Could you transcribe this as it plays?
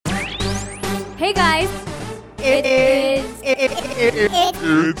Hey guys, it's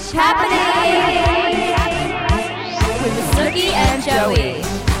happening with Suki and Joey.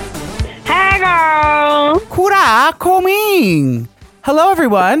 Hey girl! Kura coming. Hello,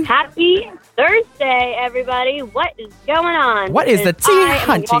 everyone. Happy Thursday, everybody. What is going on? What is the tea, I am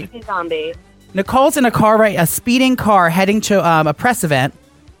a hunty? walking zombie. Nicole's in a car, right? A speeding car heading to a press event.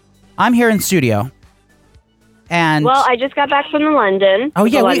 I'm here in studio. And Well, I just got back from London. Oh,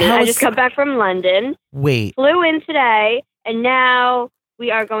 yeah, wait, London. how I was- just got back from London. wait. Flew in today, and now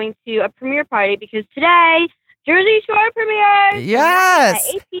we are going to a premiere party because today Jersey Shore premieres. Yes.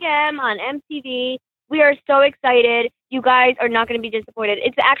 At 8 p.m. on MTV. We are so excited. You guys are not going to be disappointed.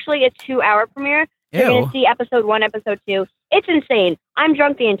 It's actually a 2-hour premiere. You're going Ew. to see episode 1, episode 2. It's insane. I'm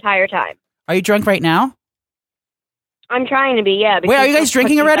drunk the entire time. Are you drunk right now? I'm trying to be, yeah. Wait, are you guys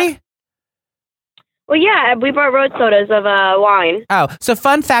drinking already? Well, yeah, we brought road sodas of wine. Oh, so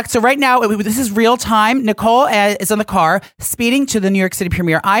fun fact. So right now, this is real time. Nicole is in the car speeding to the New York City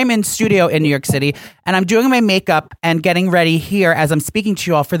premiere. I'm in studio in New York City, and I'm doing my makeup and getting ready here as I'm speaking to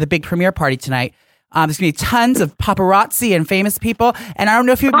you all for the big premiere party tonight. There's going to be tons of paparazzi and famous people. And I don't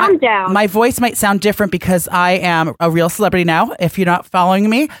know if you... Calm down. My voice might sound different because I am a real celebrity now, if you're not following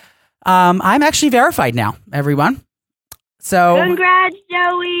me. I'm actually verified now, everyone. So... Congrats,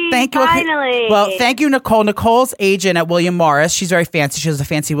 Joey. Thank you. Finally. Well, thank you, Nicole. Nicole's agent at William Morris, she's very fancy. She has a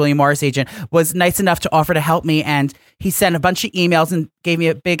fancy William Morris agent, was nice enough to offer to help me. And he sent a bunch of emails and gave me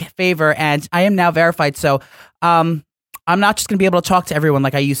a big favor. And I am now verified. So I'm not just going to be able to talk to everyone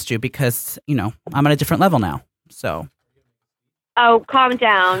like I used to because, you know, I'm at a different level now. So Oh, calm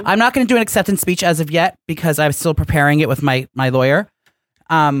down. I'm not going to do an acceptance speech as of yet because I'm still preparing it with my lawyer.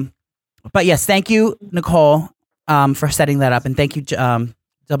 But yes, thank you, Nicole, for setting that up. And thank you,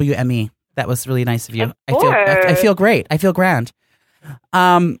 WME. That was really nice of you. Of I feel great. I feel grand.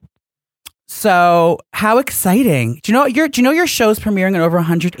 So how exciting. Do you know your show's premiering in over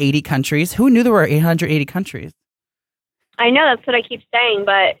 180 countries? Who knew there were 880 countries? I know, that's what I keep saying,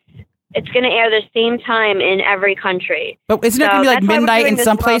 but it's going to air the same time in every country. But isn't it going to be like that's why we're midnight doing in this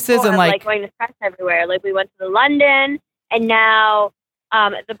some world places tour and of, like going to press everywhere. Like we went to London, and now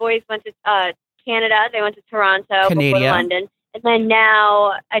the boys went to Canada. They went to Toronto before Canada. London. And then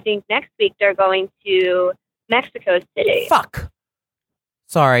now, I think next week, they're going to Mexico City. fuck.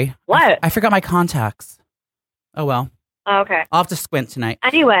 Sorry. What? I forgot my contacts. Oh well. Okay. I'll have to squint tonight.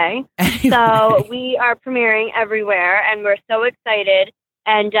 Anyway, so we are premiering everywhere, and we're so excited.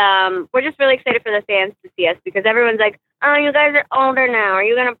 And we're just really excited for the fans to see us because everyone's like, oh, you guys are older now. Are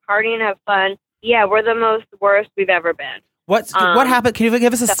you going to party and have fun? Yeah, we're the most worst we've ever been. what happened? Can you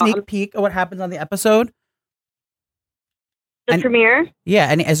give us a so- sneak peek of what happens on the episode? The And- premiere? Yeah,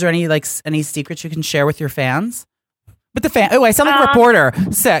 and is there any secrets you can share with your fans? But the fan. Oh, I sound like a reporter.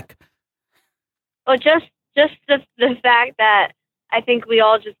 Sick. Well, just the fact that I think we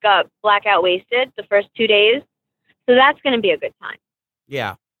all just got blackout wasted the first 2 days. So that's going to be a good time.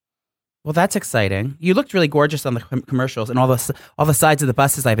 Yeah. Well, that's exciting. You looked really gorgeous on the commercials and all the sides of the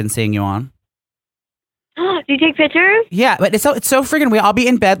buses I've been seeing you on. Do you take pictures? Yeah, but it's so friggin' weird. I'll be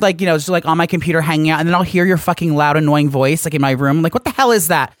in bed, like, you know, just like on my computer hanging out, and then I'll hear your fucking loud, annoying voice, like in my room. I'm like, what the hell is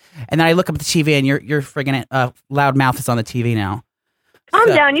that? And then I look up at the TV, and your friggin' loud mouth is on the TV now. Calm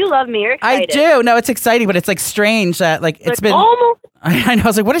So- you love me. You're I excited. do. No, it's exciting, but it's like strange that like it's Like, been. almost. I know. I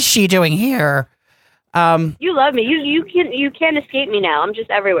was like, what is she doing here? You love me. You can't escape me now. I'm just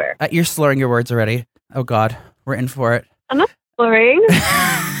everywhere. You're slurring your words already. Oh God, we're in for it. I'm not slurring.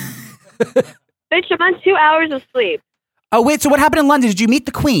 Bitch, I'm on 2 hours of sleep. Oh wait, so what happened in London? Did you meet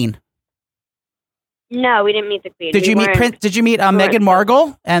the Queen? No, we didn't meet the Queen. Did you meet Prince? Did you meet Meghan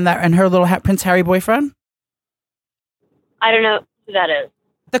Markle and her little Prince Harry boyfriend? I don't know who that is.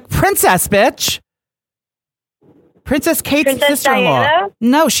 The princess, bitch. Princess Kate's Princess sister-in-law. Diana?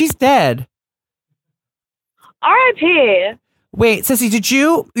 No, she's dead. R.I.P. Wait, Sissy, did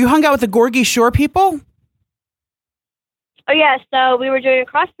you hung out with the Gorgie Shore people? Oh, yeah. So we were doing a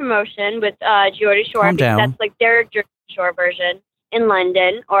cross promotion with Geordie Shore. Calm down. That's like their Jersey Shore version in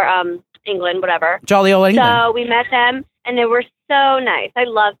London or England, whatever. Jolly old England. So we met them, and they were so nice. I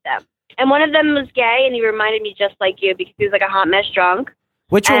loved them. And one of them was gay, and he reminded me just like you because he was like a hot mess drunk.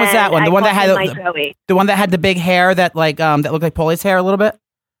 Which one was that one? The one that had Joey. the one that had the big hair that like that looked like Paulie's hair a little bit.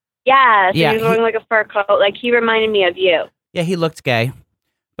 Yeah, so Yeah, he was wearing like a fur coat. Like he reminded me of you. Yeah, he looked gay,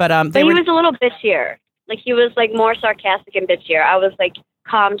 but But he was a little bitchier. Like he was like more sarcastic and bitchier. I was like,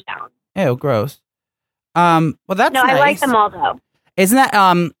 calm down. Ew, gross. Well, that's No, nice. I like them all though. Isn't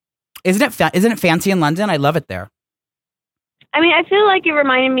it fancy in London? I love it there. I mean, I feel like it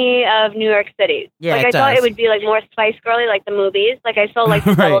reminded me of New York City. Yeah, like it I thought does. it would be like more Spice Girly, like the movies. Like I saw like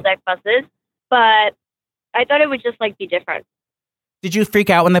the Right. double deck buses, but I thought it would just like be different. Did you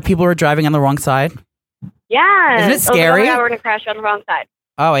freak out when the people were driving on the wrong side? Yeah. Isn't it scary? Oh my God, we're going to crash on the wrong side.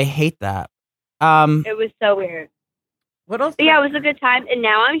 Oh, I hate that. It was so weird. What else? But yeah, it was a good time. And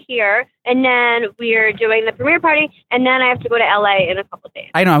now I'm here. And then we're doing the premiere party. And then I have to go to LA in a couple of days.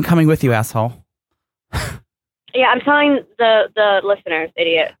 I know. I'm coming with you, asshole. Yeah, I'm telling the listeners,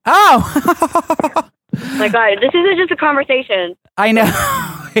 idiot. Oh! My God, this isn't just a conversation. I know.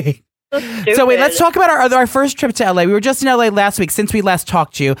 So wait, let's talk about our first trip to LA. We were just in LA last week since we last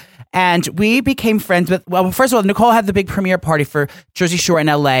talked to you. And we became friends with, well, first of all, Nicole had the big premiere party for Jersey Shore in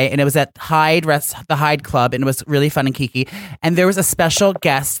LA, and it was at the Hyde Club, and it was really fun and kiki. And there was a special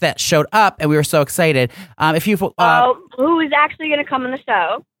guest that showed up, and we were so excited. Who is actually going to come on the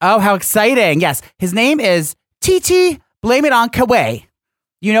show? Oh, how exciting. Yes. His name is TT Blame It on Kway.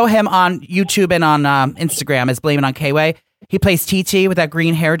 You know him on YouTube and on Instagram as Blame It on Kway. He plays TT with that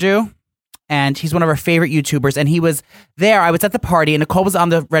green hairdo. And he's one of our favorite YouTubers. And he was there. I was at the party, and Nicole was on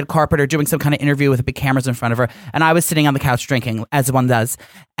the red carpet or doing some kind of interview with big cameras in front of her. And I was sitting on the couch drinking, as one does.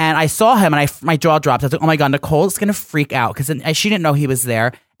 And I saw him, and my jaw dropped. I was like, oh my God, Nicole's going to freak out. Because she didn't know he was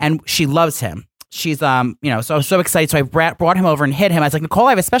there. And she loves him. She's, so I was so excited. So I brought him over and hid him. I was like, Nicole, I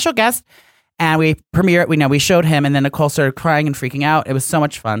have a special guest. And we showed him. And then Nicole started crying and freaking out. It was so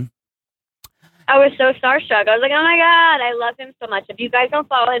much fun. I was so starstruck. I was like, oh my God, I love him so much. If you guys don't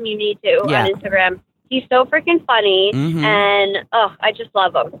follow him, you need to on Instagram. He's so freaking funny. Mm-hmm. And, I just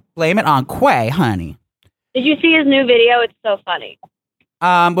love him. Blame it on Kway, honey. Did you see his new video? It's so funny.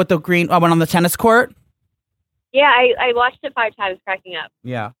 With the green, one on the tennis court? Yeah, I watched it 5 times cracking up.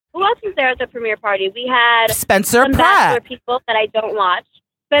 Yeah. Who else was there at the premiere party? We had Spencer some Pratt. Bachelor people that I don't watch.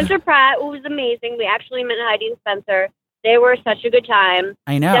 Spencer Pratt, who was amazing. We actually met Heidi and Spencer. They were such a good time.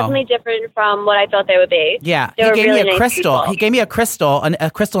 I know. Definitely different from what I thought they would be. Yeah. They he gave really me a nice crystal. people. He gave me a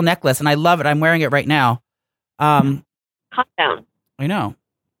crystal necklace, and I love it. I'm wearing it right now. Calm down. I know.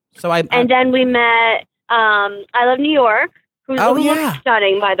 So And then we met I Love New York, who looks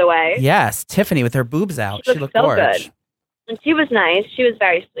stunning, by the way. Yes, Tiffany with her boobs out. She looked so gorgeous. good. And she was nice. She was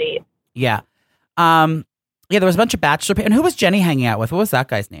very sweet. Yeah. There was a bunch of bachelor people. And who was Jenny hanging out with? What was that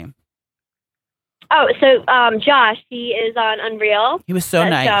guy's name? Oh, so Josh, he is on Unreal. He was so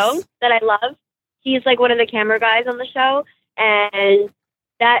nice. Show that I love. He's like one of the camera guys on the show, and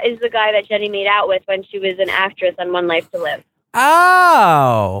that is the guy that Jenny made out with when she was an actress on One Life to Live.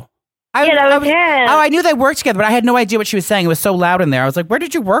 Oh. That was him. Oh, I knew they worked together, but I had no idea what she was saying. It was so loud in there. I was like, where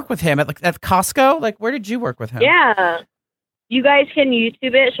did you work with him? At Costco? Like, where did you work with him? Yeah. You guys can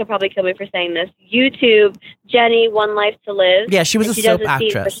YouTube it. She'll probably kill me for saying this. YouTube Jenny One Life to Live. Yeah, she was a soap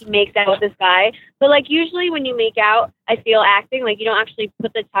actress. But she makes out with this guy. But like usually when you make out, I feel acting like you don't actually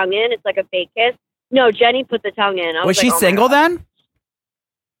put the tongue in. It's like a fake kiss. No, Jenny put the tongue in. Was she single then?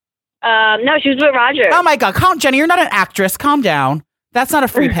 No, she was with Roger. Oh my God, Jenny, you're not an actress. Calm down. That's not a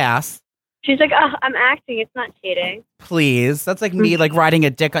free pass. She's like, oh, I'm acting. It's not cheating. Please. That's like me like riding a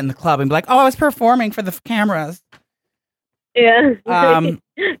dick in the club and be like, oh, I was performing for the cameras. Yeah. Calm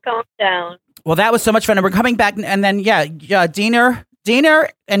down. Well, that was so much fun. And we're coming back. And then, Diener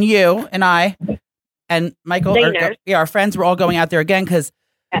and you and I and Michael, our friends were all going out there again because,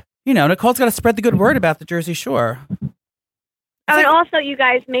 Nicole's got to spread the good word about the Jersey Shore. And also, you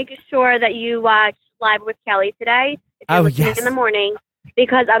guys, make sure that you watch Live with Kelly today. If you're listening in the morning.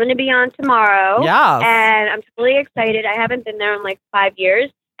 Because I'm going to be on tomorrow. Yeah. And I'm totally excited. I haven't been there in like 5 years.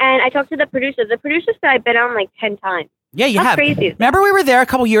 And I talked to the producer. The producer said I've been on like 10 times. Yeah, you have. Crazy. Remember we were there a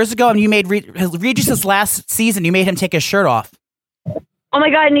couple years ago and you made Regis's last season, you made him take his shirt off. Oh my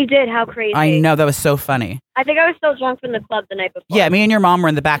God, and he did. How crazy. I know, that was so funny. I think I was still drunk from the club the night before. Yeah, me and your mom were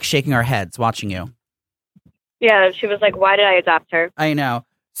in the back shaking our heads watching you. Yeah, she was like, why did I adopt her? I know.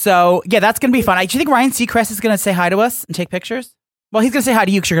 So, yeah, that's going to be fun. Do you think Ryan Seacrest is going to say hi to us and take pictures? Well, he's going to say hi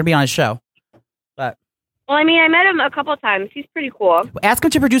to you because you're going to be on his show. But well, I mean, I met him a couple times. He's pretty cool. Ask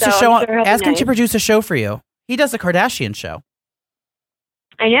him to produce a show. Ask him to produce a show for you. He does the Kardashian show.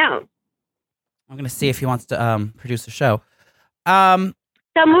 I know. I'm going to see if he wants to produce a show.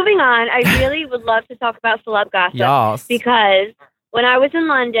 So moving on, I really would love to talk about celeb gossip. Yes. Because when I was in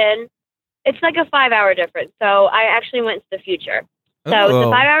London, it's like a 5-hour difference. So I actually went to the future. So it's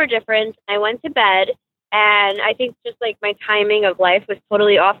a 5-hour difference. I went to bed, and I think just like my timing of life was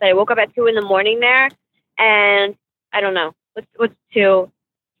totally off. That I woke up at 2 a.m. there, and I don't know what's 2.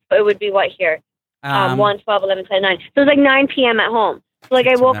 It would be what here? 1, 12, 11, 10, 9. So it was like 9 p.m. at home. So like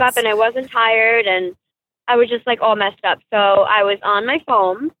I woke up and I wasn't tired, and I was just like all messed up. So I was on my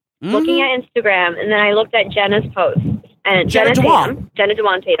phone looking at Instagram, and then I looked at Jenna's post and Jenna Dewan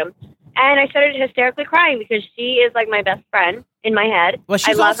Tatum, and I started hysterically crying because she is like my best friend. in my head. Well, I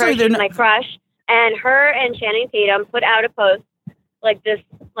she's love also her. She's my crush. And her and Channing Tatum put out a post, like this,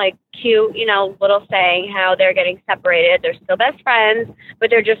 like cute, little saying how they're getting separated. They're still best friends, but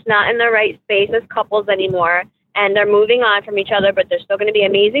they're just not in the right space as couples anymore. And they're moving on from each other, but they're still going to be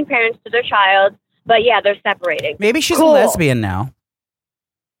amazing parents to their child. But yeah, they're separating. Maybe she's Cool. a lesbian now.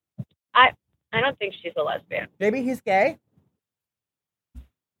 I don't think she's a lesbian. Maybe he's gay.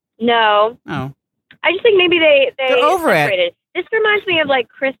 No. Oh. I just think maybe they're over separated. This reminds me of like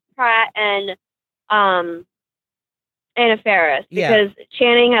Chris Pratt and Anna Faris, because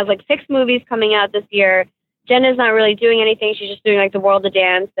Channing has like 6 movies coming out this year. Jenna's not really doing anything. She's just doing like The World of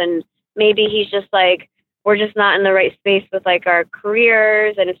Dance, and maybe he's just like, we're just not in the right space with like our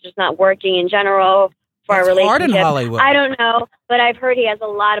careers, and it's just not working in general for our relationship. Hard in Hollywood. I don't know, but I've heard he has a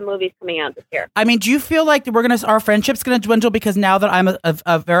lot of movies coming out this year. I mean, do you feel like our friendship's gonna dwindle because now that I'm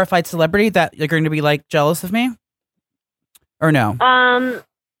a verified celebrity that you're going to be like jealous of me, or no?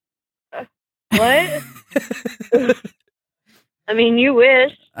 What? I mean, you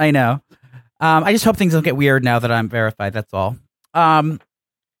wish. I know. I just hope things don't get weird now that I'm verified. That's all.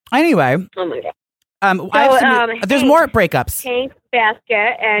 Anyway. Oh my God. There's more breakups. Hank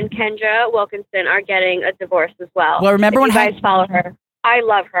Baskett and Kendra Wilkinson are getting a divorce as well. Well, remember if when you guys follow her? I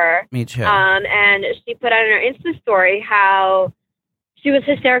love her. Me too. And she put on her Insta story how she was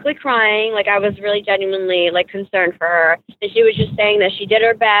hysterically crying. Like, I was really genuinely like concerned for her, and she was just saying that she did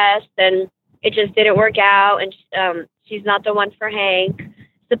her best and it just didn't work out, and she's not the one for Hank.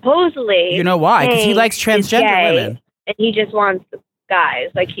 Supposedly, you know why? Because he likes transgender women, and he just wants guys.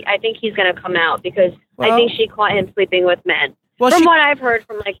 Like, I think he's going to come out because I think she caught him sleeping with men. Well, from what I've heard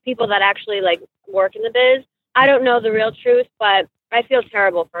from like people that actually like work in the biz, I don't know the real truth, but I feel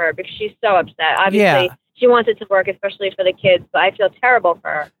terrible for her because she's so upset. Obviously, she wants it to work, especially for the kids, but I feel terrible for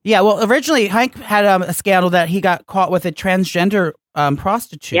her. Yeah, well, originally Hank had a scandal that he got caught with a transgender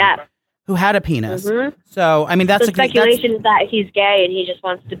prostitute. Yeah. Who had a penis. Mm-hmm. So, I mean, that's the speculation is that he's gay and he just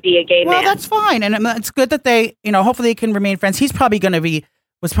wants to be a gay man. Well, that's fine. And it's good that they, hopefully they can remain friends. He's probably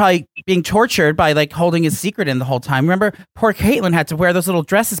was probably being tortured by like holding his secret in the whole time. Remember, poor Caitlyn had to wear those little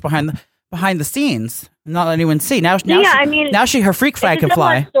dresses behind the scenes, not let anyone see. Now her freak flag can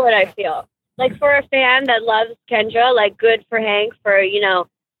fly. That's what I feel. Like, for a fan that loves Kendra, like, good for Hank for,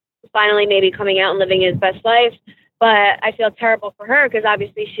 finally maybe coming out and living his best life. But I feel terrible for her because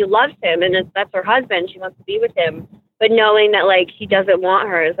obviously she loves him and that's her husband. She wants to be with him. But knowing that, like, he doesn't want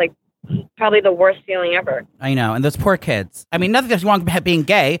her is, like, probably the worst feeling ever. I know. And those poor kids. I mean, nothing that's wrong with being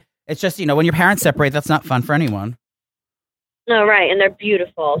gay. It's just, when your parents separate, that's not fun for anyone. No, right. And they're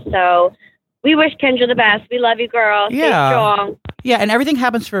beautiful. So we wish Kendra the best. We love you, girl. Stay strong. Yeah, and everything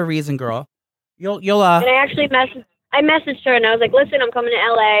happens for a reason, girl. You'll And I actually messaged her and I was like, listen, I'm coming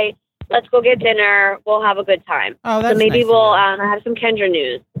to LA. Let's go get dinner. We'll have a good time. Oh, that's so maybe nice we'll have some Kendra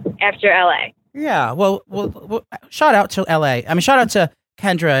news after LA. Yeah. Well, shout out to LA. I mean, shout out to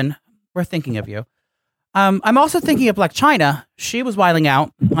Kendra, and we're thinking of you. I'm also thinking of like China. She was wilding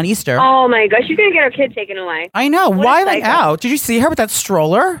out on Easter. Oh my gosh, she's gonna get her kid taken away. I know, wilding out. Did you see her with that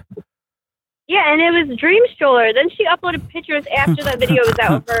stroller? Yeah, and it was Dream stroller. Then she uploaded pictures after that video was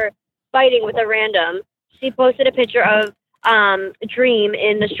out of her fighting with a random. She posted a picture of Dream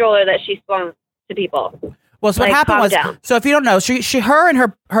in the stroller that she swung to people. Well, so what happened was, so if you don't know, her and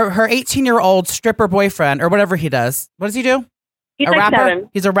her 18-year-old stripper boyfriend, or whatever he does. What does he do? He's a like rapper? 7.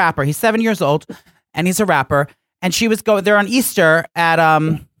 He's a rapper. He's 7 years old, and he's a rapper. And she was there on Easter at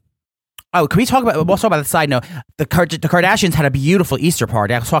Oh, can we talk about? We'll talk about the side note. The Kardashians had a beautiful Easter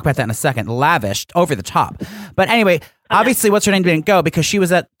party. I'll talk about that in a second. Lavished, over the top. But anyway, obviously, what's her name didn't go because she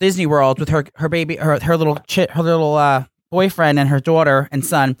was at Disney World with her baby, her little boyfriend and her daughter and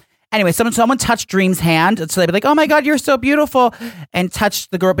son. Anyway, someone touched Dream's hand, so they'd be like, "Oh my God, you're so beautiful," and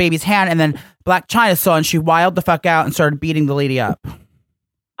touched the girl baby's hand, and then Blac Chyna saw, and she wilded the fuck out and started beating the lady up.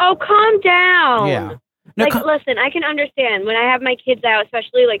 Oh, calm down. Yeah. No, listen, I can understand when I have my kids out,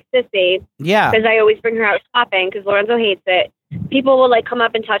 especially like Sissy. Yeah. Because I always bring her out shopping because Lorenzo hates it. People will like come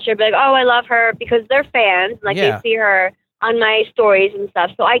up and touch her, be like, "Oh, I love her," because they're fans. Like they see her on my stories and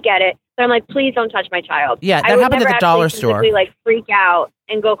stuff, so I get it. But I'm like, please don't touch my child. Yeah, that happened at the dollar store. Like freak out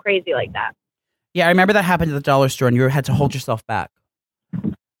and go crazy like that. Yeah, I remember that happened at the dollar store, and you had to hold yourself back.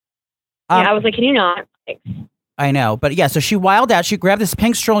 Yeah, I was like, can you not? Thanks. I know, but yeah, so she wilded out. She grabbed this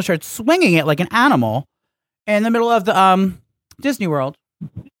pink stroller and started swinging it like an animal in the middle of the Disney World.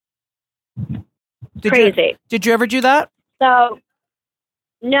 Crazy. Did you ever do that? So,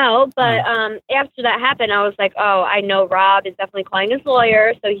 no, but after that happened, I was like, oh, I know Rob is definitely calling his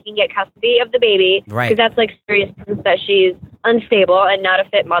lawyer so he can get custody of the baby. Right. Because that's like serious proof that she's unstable and not a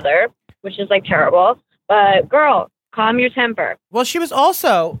fit mother, which is like terrible. But girl, Calm your temper. Well, she was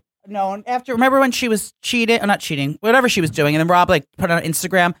also known after. Remember when she was cheating or not cheating, whatever she was doing, and then Rob like put it on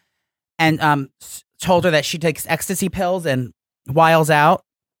Instagram and told her that she takes ecstasy pills and wiles out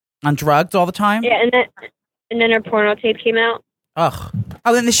on drugs all the time. Yeah, and then her porno tape came out. Ugh.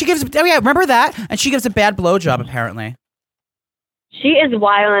 Oh, and then she gives. Oh yeah, remember that? And she gives a bad blowjob apparently. She is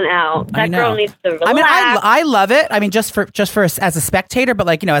wilding out. That girl needs to relax. I mean, I love it. I mean, just for as a spectator, but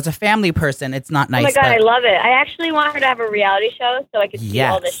like as a family person, it's not nice. Oh my God, I love it. I actually want her to have a reality show so I can see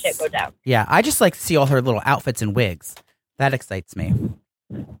all this shit go down. Yeah, I just like to see all her little outfits and wigs. That excites me.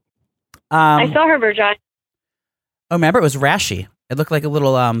 I saw her vagina. Oh, remember it was rashy. It looked like a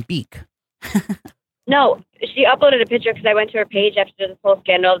little beak. No, she uploaded a picture because I went to her page after this whole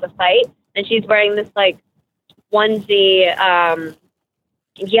scandal of the fight, and she's wearing this like onesie,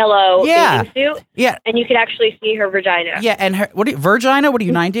 yellow bathing suit. Yeah, and you could actually see her vagina. Yeah, and her vagina? What are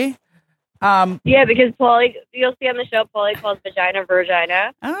you 90? Yeah, because Paulie, you'll see on the show, Paulie calls vagina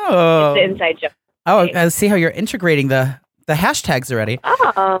virgina. Oh, it's the inside joke. Oh, I see how you're integrating the hashtags already.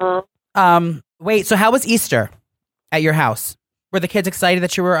 Oh. Wait. So how was Easter at your house? Were the kids excited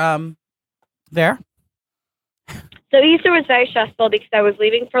that you were there? So Easter was very stressful because I was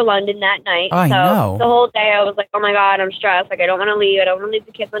leaving for London that night. Oh, I know. The whole day I was like, oh my God, I'm stressed. Like, I don't want to leave. I don't want to leave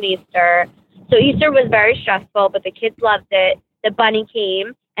the kids on Easter. So Easter was very stressful, but the kids loved it. The bunny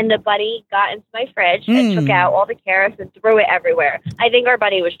came, and the bunny got into my fridge and took out all the carrots and threw it everywhere. I think our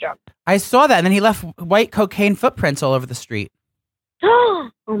bunny was drunk. I saw that, and then he left white cocaine footprints all over the street. Oh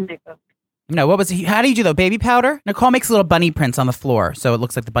my God. No, what was he? How do you do that? Baby powder? Nicole makes little bunny prints on the floor, so it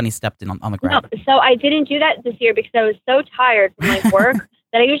looks like the bunny stepped in on the ground. No, so I didn't do that this year because I was so tired from like work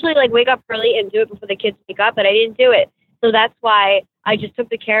that I usually like wake up early and do it before the kids wake up, but I didn't do it. So that's why I just took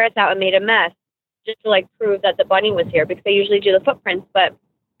the carrots out and made a mess just to like prove that the bunny was here because I usually do the footprints, but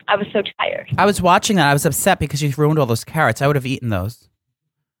I was so tired. I was watching that. I was upset because you ruined all those carrots. I would have eaten those.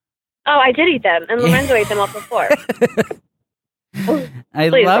 Oh, I did eat them, and Lorenzo ate them off the floor. I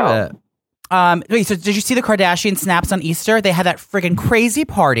love it. Wait, so did you see the Kardashian snaps on Easter? They had that friggin' crazy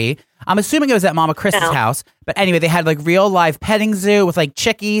party. I'm assuming it was at Mama Chris's house. But anyway, they had like real live petting zoo with like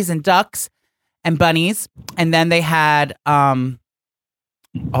chickies and ducks and bunnies. And then they had all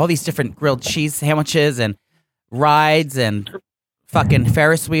these different grilled cheese sandwiches and rides and fucking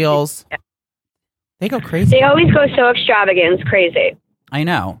Ferris wheels. They go crazy. They always go so extravagant. It's crazy. I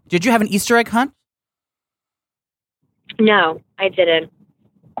know. Did you have an Easter egg hunt? No, I didn't.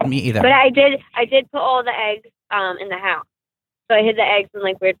 Me either. But I did put all the eggs in the house. So I hid the eggs in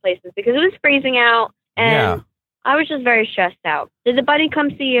like weird places because it was freezing out and I was just very stressed out. Did the bunny come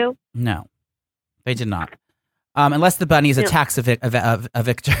see you? No, they did not. Unless the bunny is attacks a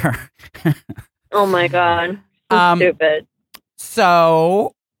victor. Oh my God. So stupid.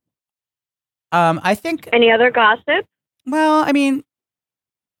 So I think any other gossip? Well, I mean,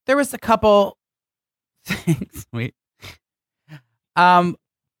 there was a couple things. Wait.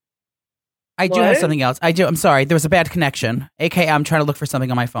 I do have something else. I do. I'm sorry. There was a bad connection. AKA, I'm trying to look for something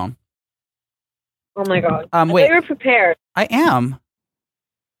on my phone. Oh my God. Wait. You were prepared. I am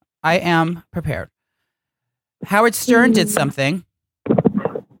prepared. Howard Stern did something.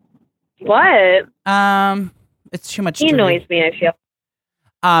 What? It's too much. He annoys me, I feel.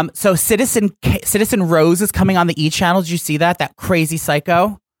 So Citizen Rose is coming on the E! Channel. Did you see that? That crazy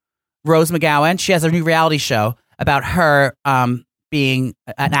psycho, Rose McGowan. She has a new reality show about her being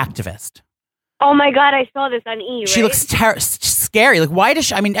an activist. Oh my God, I saw this on E! She looks scary. Like, why does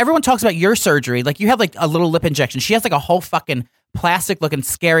she? I mean, everyone talks about your surgery. Like, you have like a little lip injection. She has like a whole fucking plastic-looking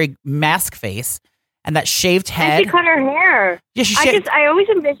scary mask face and that shaved head. And she cut her hair. Yeah, I always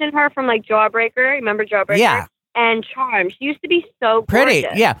envisioned her from like Jawbreaker. Remember Jawbreaker? Yeah. And Charm. She used to be so pretty.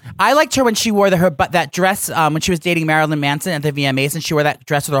 Gorgeous. Yeah, I liked her when she wore that dress when she was dating Marilyn Manson at the VMAs, and she wore that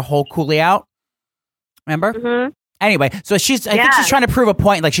dress with her whole coolie out. Remember? Mm-hmm. Anyway, so I think she's trying to prove a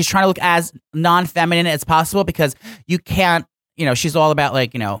point. Like, she's trying to look as non-feminine as possible because you can't, she's all about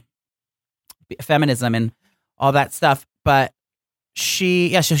like, feminism and all that stuff. But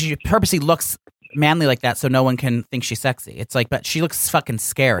she purposely looks manly like that so no one can think she's sexy. It's like, but she looks fucking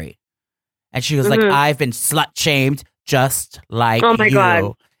scary. And she was like, I've been slut-shamed just like oh my you.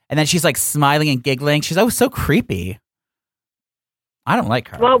 God. And then she's like smiling and giggling. She's so creepy. I don't like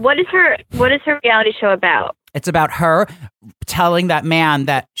her. Well, what is her reality show about? It's about her telling that man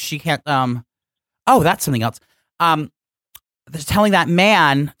that she can't. Oh, that's something else. Telling that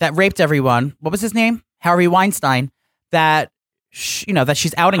man that raped everyone. What was his name? Harvey Weinstein. That that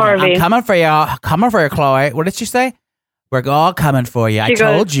she's outing him. I'm coming for you, Chloe. What did she say? We're all coming for you. I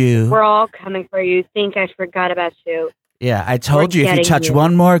told you. We're all coming for you. Think I forgot about you. Yeah, I told you if you touch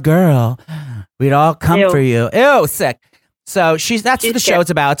one more girl, We'd all come Ew. for you. Ew, sick. So that's what She's the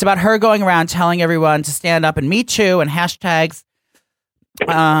show's about. It's about her going around telling everyone to stand up and Me Too and hashtags.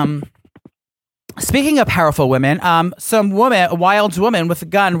 Speaking of powerful women, a wild woman with a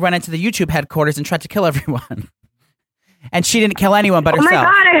gun, went into the YouTube headquarters and tried to kill everyone. And she didn't kill anyone but Oh herself.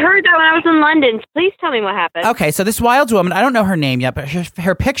 my God, I heard that when I was in London. Please tell me what happened. Okay, so this wild woman, I don't know her name yet, but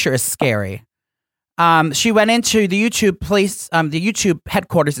her picture is scary. She went into the YouTube place, the YouTube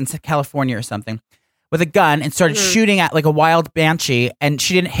headquarters in California or something, with a gun and started shooting at like a wild banshee, and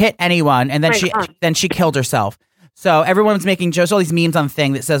she didn't hit anyone, and then she killed herself. So everyone's making jokes, all these memes on the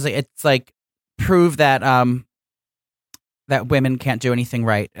thing that says it's like prove that that women can't do anything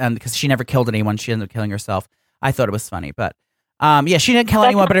right, because she never killed anyone, she ended up killing herself. I thought it was funny, but yeah, she didn't kill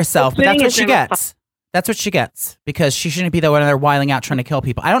anyone but herself. But that's what she gets. That's what she gets, because she shouldn't be the one there whiling out trying to kill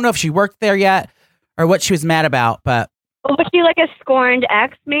people. I don't know if she worked there yet or what she was mad about, but Was she like a scorned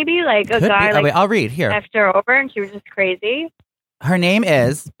ex, maybe? Like a guy like wait, I'll read here. effed her over and she was just crazy? Her name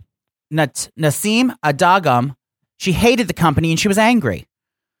is Nasim Adagam. She hated the company and she was angry.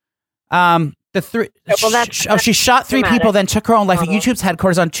 She shot 3 people, then took her own life at YouTube's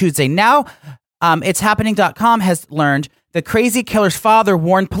headquarters on Tuesday. Now, It's Happening.com has learned the crazy killer's father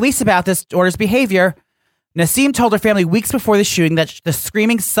warned police about this daughter's behavior. Nasim told her family weeks before the shooting that the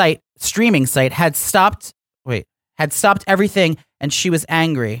streaming site had stopped everything, and she was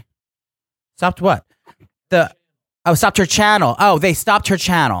angry. Stopped what? Stopped her channel. Oh, they stopped her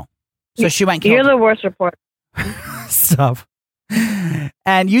channel. So she went and killed You're the worst reporter. Stuff.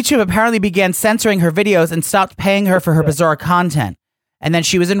 And YouTube apparently began censoring her videos and stopped paying her for her bizarre content. And then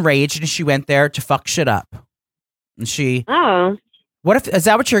she was enraged and she went there to fuck shit up. And she... Oh. Is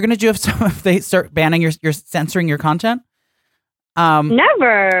that what you're going to do if they start banning your censoring your content?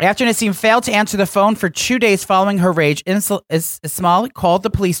 Never. After Nasim failed to answer the phone for 2 days following her rage, Ismail called the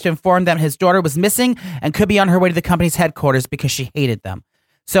police to inform them his daughter was missing and could be on her way to the company's headquarters because she hated them.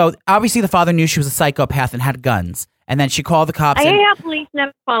 So obviously the father knew she was a psychopath and had guns. And then she called the cops. I hate how police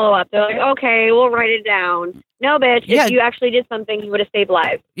never follow up. They're like, okay, we'll write it down. No, bitch. Yeah. If you actually did something, you would have saved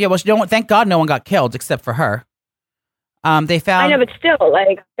lives. Yeah, well, thank God no one got killed except for her. They found... I know, but still,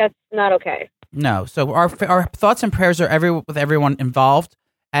 like, that's not okay. No. So our thoughts and prayers are with everyone involved.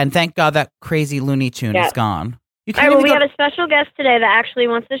 And thank God that crazy Looney Tune is gone. All right, well, we have a special guest today that actually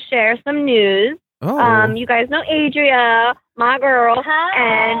wants to share some news. Oh. You guys know Adria, my girl.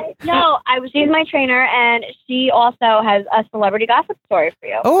 Hi. And she's my trainer, and she also has a celebrity gossip story for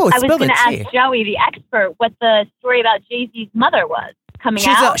you. Oh, I was spill going the to tea. ask Joey, the expert, what the story about Jay-Z's mother was coming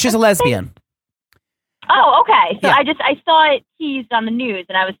out. She's a lesbian. Oh, okay. So Yeah. I saw it teased on the news,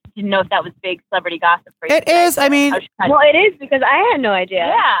 and didn't know if that was big celebrity gossip for you. It is. I mean, Well, it is because I had no idea.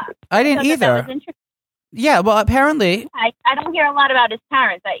 yeah. I didn't So that either. was interesting. Yeah. Well, apparently. I don't hear a lot about his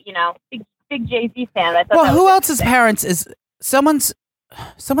parents. Big Jay-Z fan. I thought Well, that who was else's interesting. parents is someone's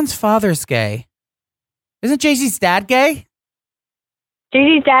father's gay? Isn't Jay-Z's dad gay?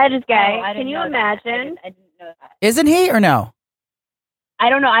 Jay-Z's dad is gay. Oh, I didn't Can you know that. imagine? I didn't know that. Isn't he or no? I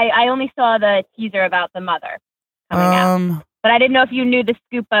don't know. I only saw the teaser about the mother coming out, but I didn't know if you knew the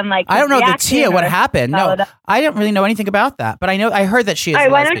scoop on like. I don't know the reaction tea of what or happened. No, followed up. I didn't really know anything about that, but I heard that she is. All right,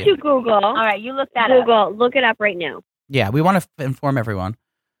 a why lesbian. don't you Google? All right, you look that up. Google, look it up right now. Yeah, we want to inform everyone.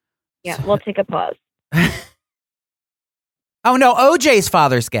 Yeah, we'll take a pause. Oh no, OJ's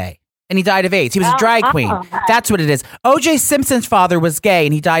father's gay, and he died of AIDS. He was a drag queen. That's what it is. OJ Simpson's father was gay,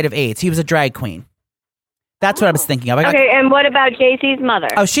 and he died of AIDS. He was a drag queen. That's what I was thinking of. Okay, and what about Jay-Z's mother?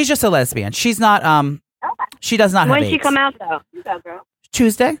 Oh, she's just a lesbian. She's not. She does not have When AIDS. did she come out though? You go, girl.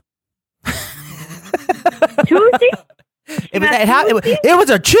 Tuesday. Tuesday? It was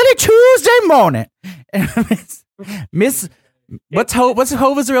a chilly Tuesday morning. Miss, what's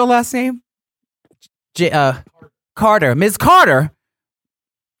Hova's real last name? Carter. Ms. Carter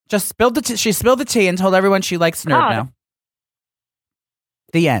just spilled the tea. She spilled the tea and told everyone she likes Nerd now.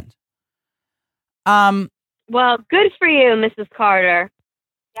 The end. Well, good for you, Mrs. Carter.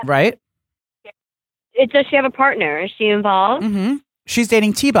 Right? Does she have a partner? Is she involved? Mm-hmm. She's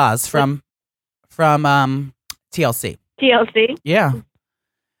dating T-Boz from TLC. TLC? Yeah.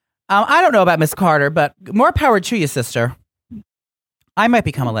 I don't know about Miss Carter, but more power to you, sister. I might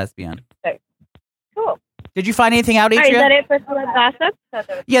become a lesbian. Cool. Did you find anything out, All right, Adria? is that it for celeb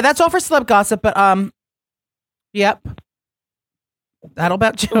gossip? Yeah, that's all for celeb gossip, but yep. That'll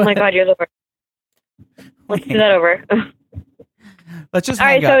about you. Oh my God, you're the worst. Let's do that over. Let's just All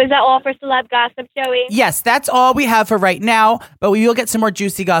right, hang so up. is that all for celeb gossip, Joey? Yes, that's all we have for right now, but we will get some more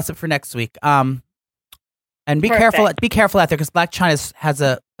juicy gossip for next week. And be Perfect. careful out there because Black China has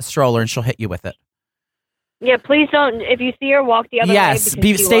a stroller and she'll hit you with it. Yeah, please don't. If you see her, walk the other way. Yes,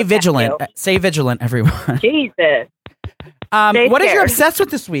 stay vigilant. Stay vigilant, everyone. Jesus. What is you obsessed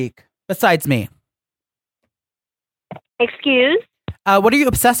with this week besides me? Excuse? What are you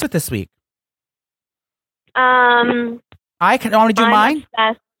obsessed with this week? I can only do mine.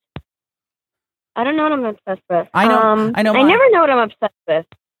 Obsessed. I don't know what I'm obsessed with. I know. I never know what I'm obsessed with.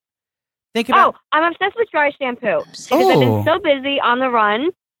 Think about. Oh, I'm obsessed with dry shampoo because I've been so busy on the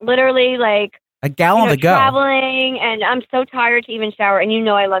run, literally like a gallon to go, traveling, and I'm so tired to even shower. And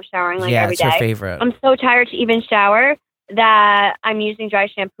I love showering every day. Yeah, it's your favorite. I'm so tired to even shower that I'm using dry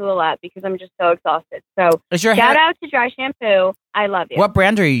shampoo a lot because I'm just so exhausted. So shout out to dry shampoo. I love you. What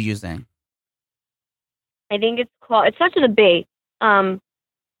brand are you using? I think it's called. It starts with a B.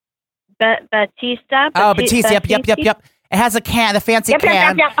 Batista. Oh, Batista. Yep. It has a can, the fancy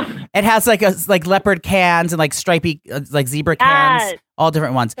can. Yep. It has like leopard cans and like stripy, like zebra cans, all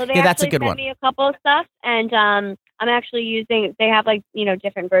different ones. So that's a good one. They actually sent me a couple of stuff, and I'm actually using. They have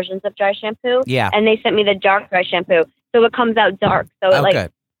different versions of dry shampoo. Yeah. And they sent me the dark dry shampoo, so it comes out dark, so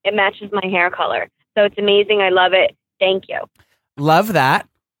it matches my hair color. So it's amazing. I love it. Thank you. Love that.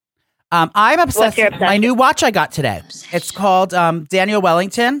 I'm obsessed with my new watch I got today. It's called Daniel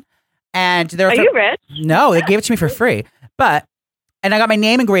Wellington. And Are you rich? No, they gave it to me for free. And I got my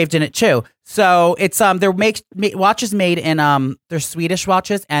name engraved in it too. So it's they're watches made in they're Swedish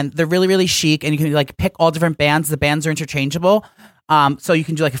watches, and they're really, really chic, and you can like pick all different bands. The bands are interchangeable. So you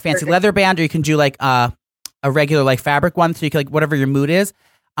can do like a fancy leather band, or you can do like a regular like fabric one, so you can like whatever your mood is.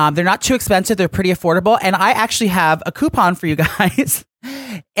 They're not too expensive, they're pretty affordable, and I actually have a coupon for you guys.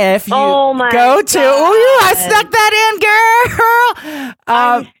 If you go to, I snuck that in, girl.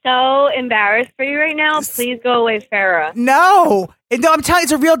 I'm so embarrassed for you right now. Please go away, Farrah. No, I'm telling you,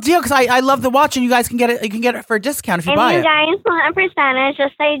 it's a real deal because I love the watch, and you guys can get it. You can get it for a discount if you buy it. If you guys want a percentage,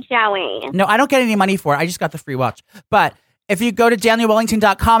 just say Joey. No, I don't get any money for it. I just got the free watch. But if you go to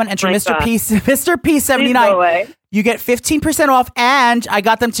DanielWellington.com and enter Mr. P79, you get 15% off, and I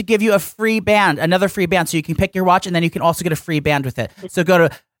got them to give you another free band, so you can pick your watch, and then you can also get a free band with it. So go to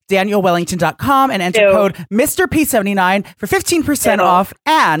DanielWellington.com and enter code Mr. P79 for 15% off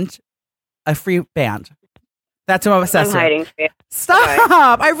and a free band. That's what I'm obsessed with.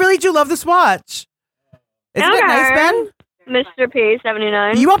 Stop! I really do love this watch. Isn't it nice, Ben? Mr.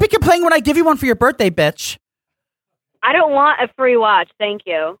 P79. You won't be complaining when I give you one for your birthday, bitch. I don't want a free watch. Thank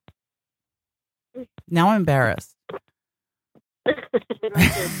you. Now I'm embarrassed.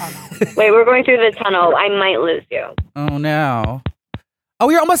 Wait, we're going through the tunnel. I might lose you. Oh, no. Oh,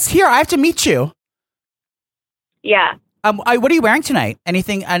 you're almost here. I have to meet you. Yeah. What are you wearing tonight?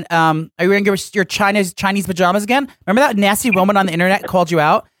 Anything? Are you wearing your Chinese pajamas again? Remember that nasty woman on the internet called you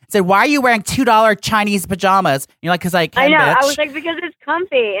out? Said, why are you wearing $2 Chinese pajamas? And you're like, because I can, I know. bitch. I was like, because it's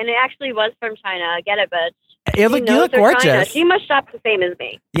comfy. And it actually was from China. Get it, bitch. You look gorgeous. China. She must shop the same as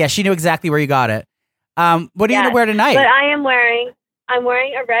me. Yeah, she knew exactly where you got it. What are you gonna wear tonight? But I'm wearing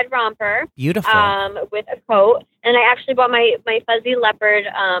a red romper. Beautiful. With a coat, and I actually bought my fuzzy leopard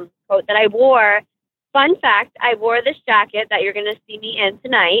coat that I wore. Fun fact: I wore this jacket that you're gonna see me in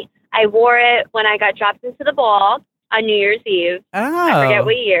tonight. I wore it when I got dropped into the ball on New Year's Eve. Oh. I forget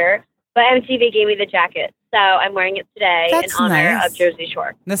what year, but MTV gave me the jacket, so I'm wearing it today in honor of Jersey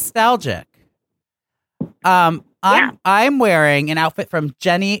Shore. Nostalgic. I'm wearing an outfit from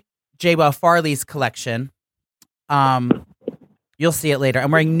Jenny J. Farley's collection. You'll see it later.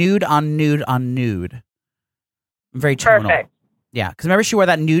 I'm wearing nude on nude on nude. I'm very tonal. Perfect. Yeah, because remember she wore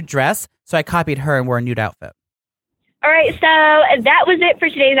that nude dress, so I copied her and wore a nude outfit. All right, so that was it for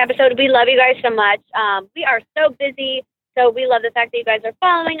today's episode. We love you guys so much. We are so busy, so we love the fact that you guys are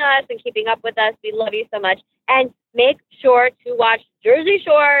following us and keeping up with us. We love you so much. And make sure to watch Jersey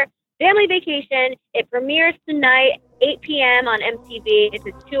Shore Family Vacation. It premieres tonight, 8 p.m. on MTV. It's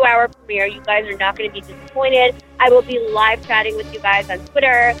a 2-hour premiere. You guys are not going to be disappointed. I will be live chatting with you guys on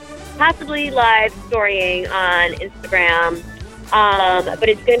Twitter, possibly live storying on Instagram. But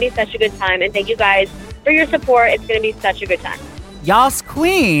it's going to be such a good time. And thank you guys for your support. It's going to be such a good time. Yas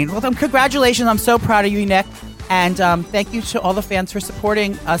Queen. Well, congratulations. I'm so proud of you, Nick. And thank you to all the fans for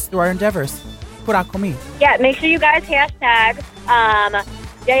supporting us through our endeavors. Pura conmigo. Yeah, make sure you guys hashtag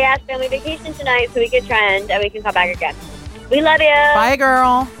JS Family Vacation tonight so we can trend and we can come back again. We love you. Bye,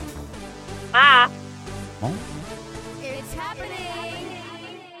 girl. Bye. Oh.